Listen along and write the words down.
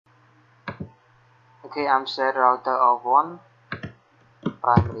Okay, I'm set router of 1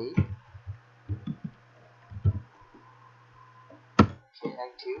 primary. Okay,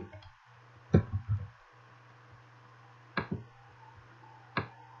 active.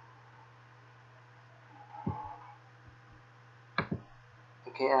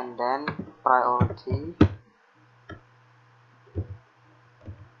 Okay, and then priority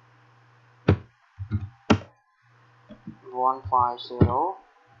 150.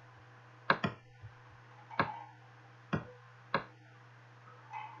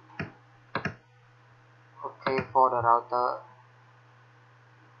 Okay, for the router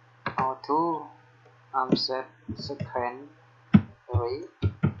R2, I'm set secondary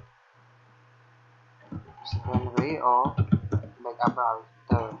or backup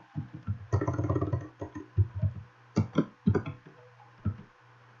router.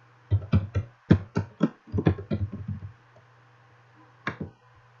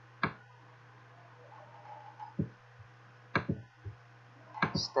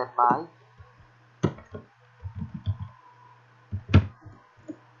 Standby.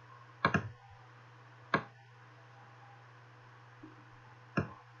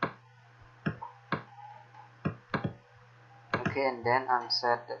 Okay, and then I'm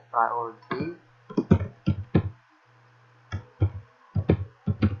set the priority.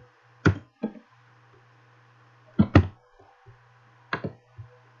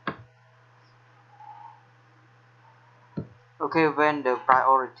 Okay, when the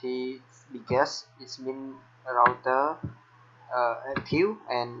priority is biggest, it means router active,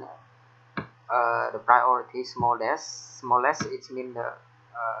 and the priority smallest it means the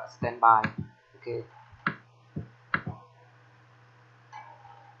standby. Okay.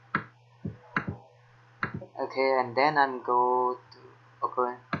 Okay, and then I'm go to,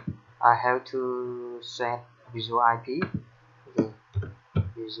 okay, I have to set visual IP. Okay,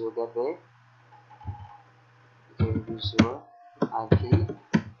 visual gateway. Okay, visual IP.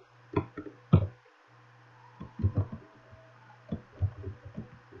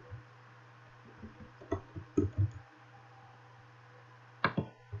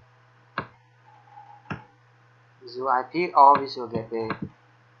 Visual IP or visual gateway.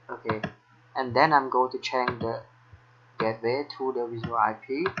 Okay, and then I'm going to change the gateway to the visual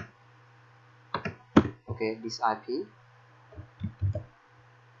IP. Okay, this IP.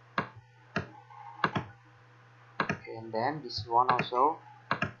 Okay, and then this one also.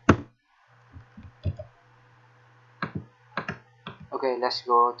 Okay, let's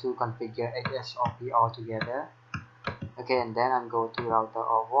go to configure HSRP altogether. Okay, and then I'm going to router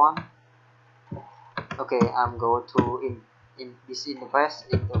of 1. Okay, I'm going to in this interface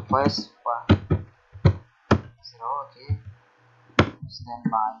 0. Okay,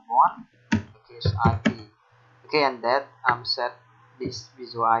 standby 1. Okay, so IP. Okay, and that I'm set this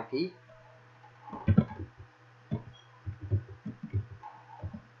visual IP.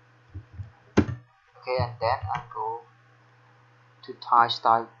 Okay, and then I go to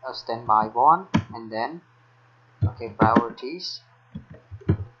type standby 1, and then okay, priorities.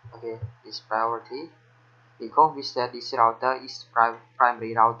 Okay, this priority, because we said this router is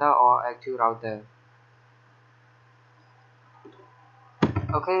primary router or active router.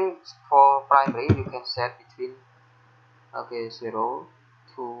 Okay, for primary you can set between 0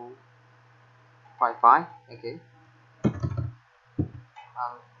 to 55. Okay,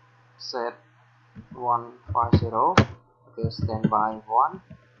 I'll set 150. Okay, standby 1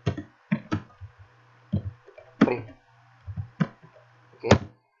 free.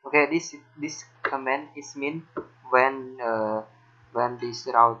 Okay, this command is mean when this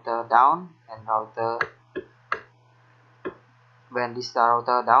router down and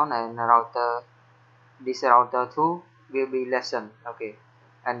this router 2 will be lessened. Okay,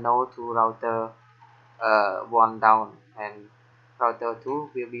 and no to router 1 down and router 2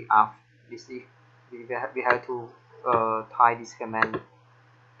 will be up. This is we have to tie this command.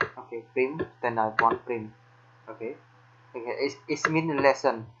 Okay, prim standard 1 prim. Okay, it's mean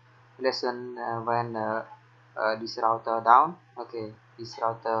lesson when this router down. Okay, this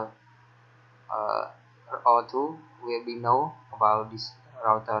router R2 will be know about this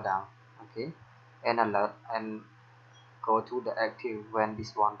router down. Okay, and alert and go to the active when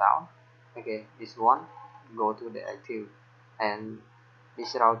this one down. Okay, this one go to the active, and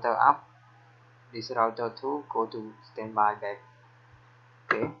this router up, this router 2 go to standby back.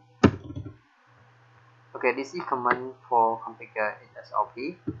 Okay. Okay, this is command for configure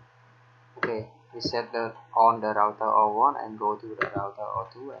HSRP. Okay, we set the on the router R1 and go to the router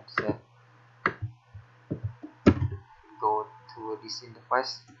R2 and set go to this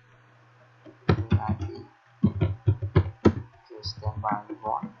interface IP. Okay, standby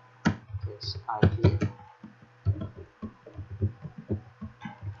 1. Okay, IP.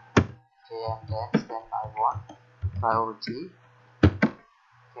 then standby 1 priority.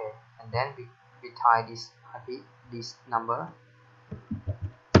 Okay, and then we tie this IP, this number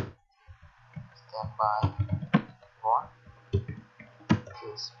standby 1.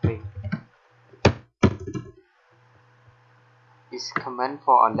 Okay, spring. This command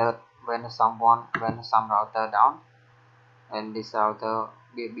for alert when some router down, and this router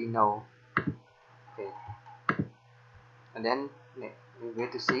will be no. Okay, and then we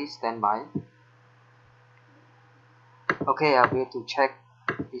will to see standby. Okay, I will to check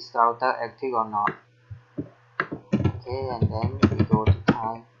this router active or not. Okay, and then we go to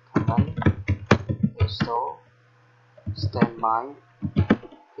time command restore standby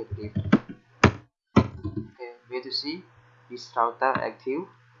 50. Okay, we to see this router active,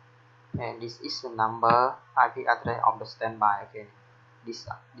 and this is the number IP address of the standby. Okay, this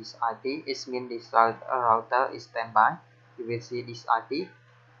IP is mean this router is standby. You will see this IP.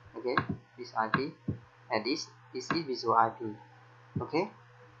 Okay, this IP, and this is visual IP. Okay,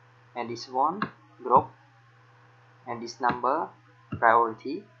 and this one group, and this number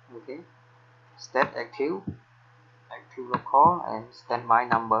priority. Okay, state active local, and standby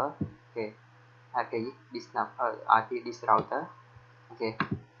number. Okay, IP this number, IP this router. Okay,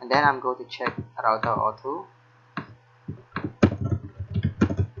 and then I'm going to check router O2.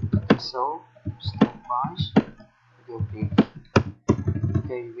 So standby. Okay,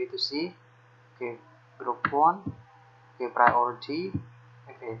 okay, we to see. Okay, group 1. Okay, priority.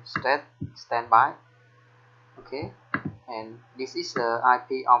 Okay, standby. Okay, and this is the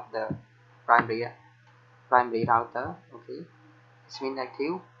IP of the primary router. Okay, it's been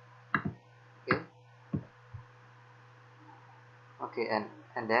active. Okay, okay,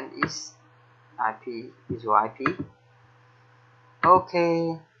 and then is IP visual IP.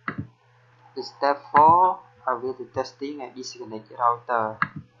 Okay, the step 4, I will do testing and disconnect router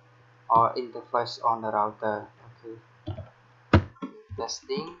or interface on the router. Okay,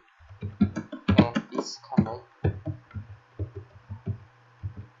 testing and disconnect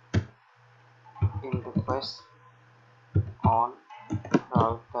interface on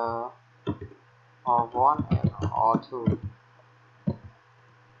router R1 and R2.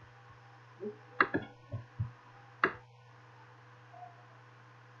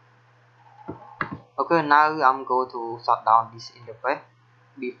 Okay, now I'm going to shut down this interface.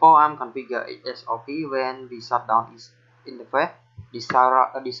 Before I'm configure HSRP, when we shut down this interface, this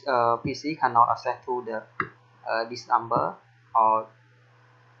PC cannot access to the this number or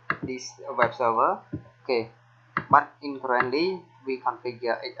this web server. Okay, but in currently we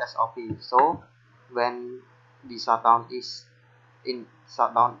configure HSRP, so when the shutdown is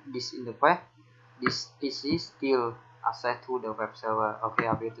shutdown this interface, this PC still access to the web server. Okay,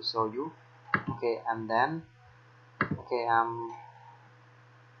 I will to show you. Okay, and then I'm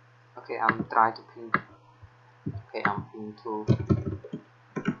trying to ping. Okay, I'm ping to.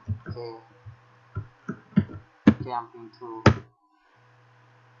 I'm ping to.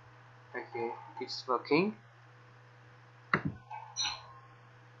 Okay, it's working.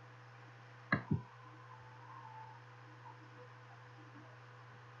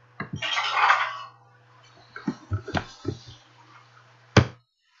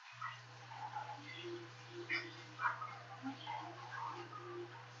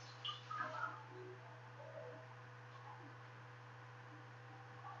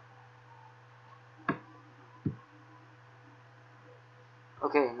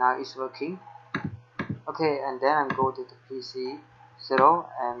 Okay, now it's working. Okay, and then I'm go to the PC 0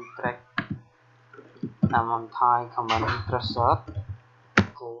 and track. I'm on Thai command pressure.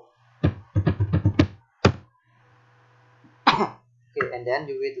 Okay. Okay, and then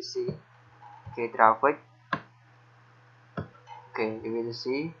you will see. Okay, traffic. Okay, you will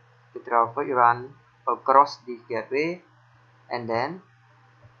see the traffic run across the gateway, and then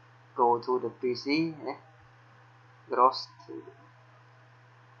go to the PC. Cross to.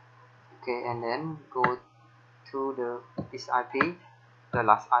 Okay, and then go to this IP, the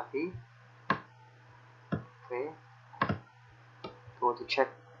last IP. Okay, go to check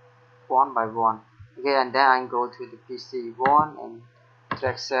one by one. Okay, and then I go to the PC 1 and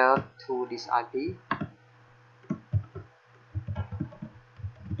track cell to this IP.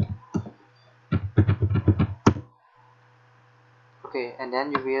 Okay, and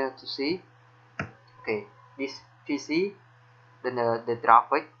then you will to see. Okay, this PC, the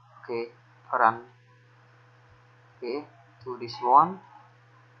traffic. Okay, run. Okay, to this one.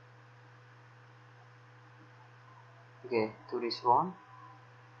 Okay, to this one.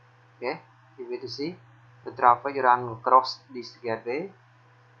 Okay, you will to see the traffic run across this gateway.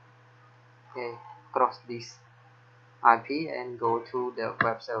 Okay, cross this IP and go to the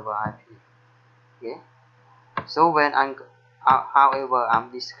web server IP. Okay, so when however I'm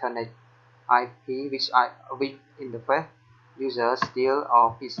disconnect IP which interface user still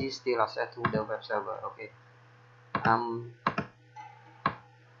or PC still access to the web server. Okay, um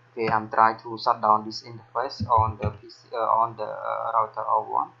okay, I'm trying to shut down this interface on the PC on the router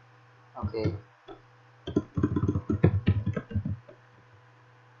O1. Okay,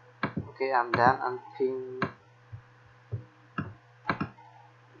 okay, I'm done. I'm ping.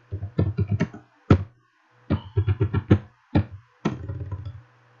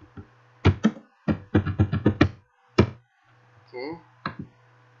 Okay,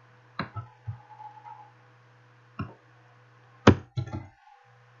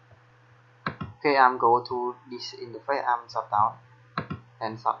 okay, I'm go to this interface. I'm shut down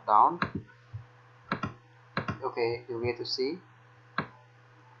and shut down. Okay, you get to see.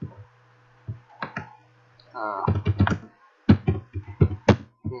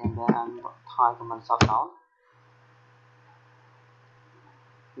 Okay, and then I'm try command shut down.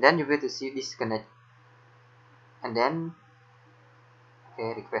 Then you get to see disconnect, and then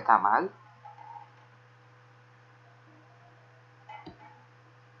okay, request timeout.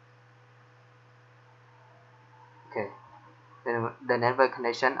 Okay, then the network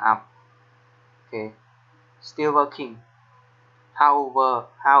connection up. Okay, still working. However,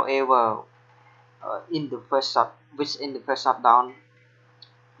 in the first shutdown,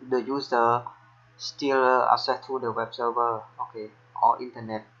 the user still access to the web server. Okay, or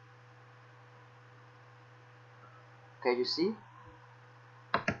internet. Okay, you see.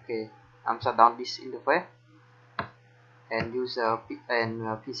 Okay, I'm shut down this interface, and user and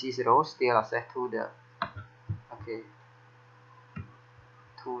PC0 still access to the okay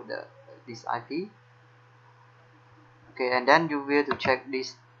to the this IP. Okay, and then you will to check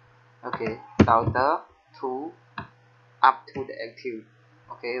this. Okay, router to up to the active.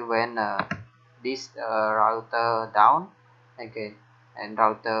 Okay, when this router down. Okay, and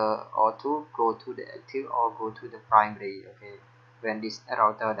router or to go to the active or go to the primary. Okay, when this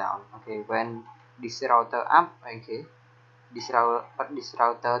router down. Okay, when this router up. Okay, this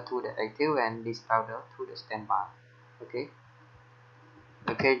router to the active and this router to the standby. Okay,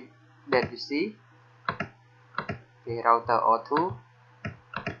 okay, that you see. Okay, router O2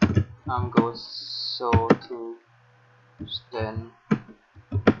 goes so to stand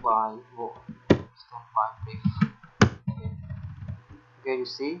by standby brief. Okay, okay, you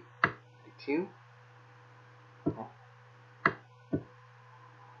see active. Okay,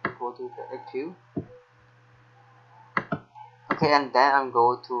 go to the active. Okay, and then I'm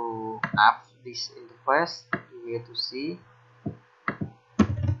going to app this interface. You get to see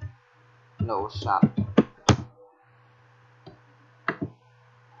no shut.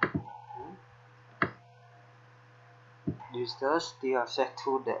 Users still access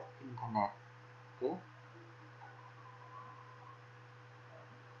to the internet. Okay.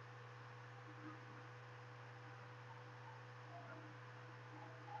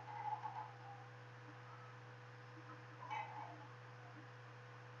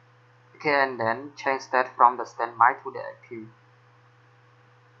 Okay, and then change that from the standby to the active.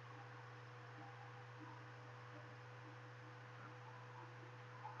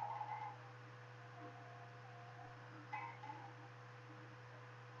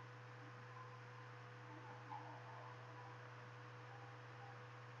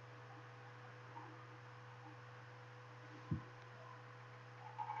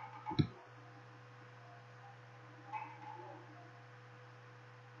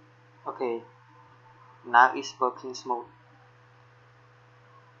 Okay, now it's working smooth.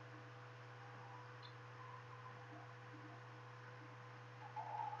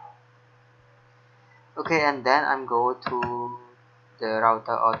 Okay, and then I'm going to the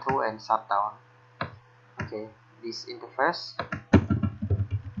router auto and shut down. Okay, this interface.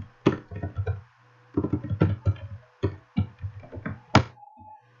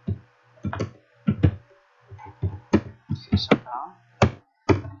 Okay, shut down.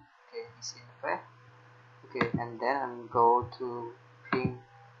 Okay, this interface. Okay, and then I'm go to ping.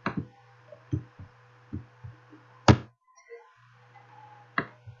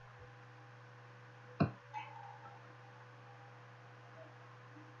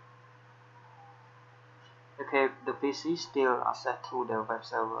 Okay, the PC still access to the web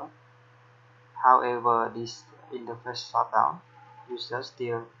server. However, this interface shut down. Users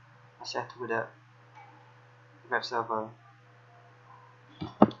still access to the web server.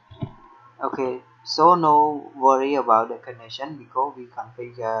 Okay, so no worry about the connection because we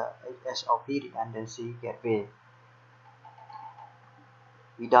configure HSRP redundancy gateway.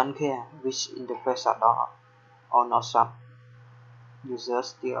 We don't care which interface shut down or not shut. users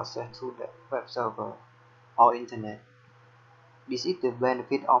still access to the web server or internet. This is the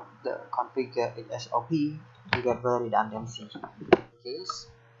benefit of the configure HSRP to get the redundancy.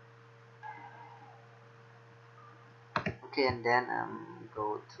 Okay, and then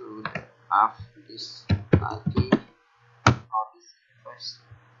go to the after this IP or this first.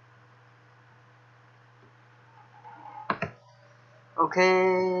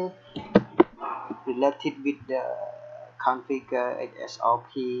 Okay, related with the configure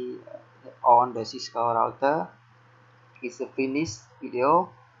HSRP on the Cisco router is the finished video.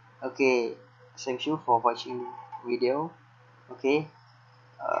 Okay, thank you for watching video. Okay,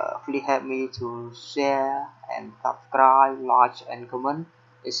 please help me to share and subscribe, like and comment,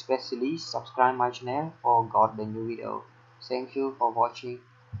 especially subscribe my channel for got the new video. Thank you for watching.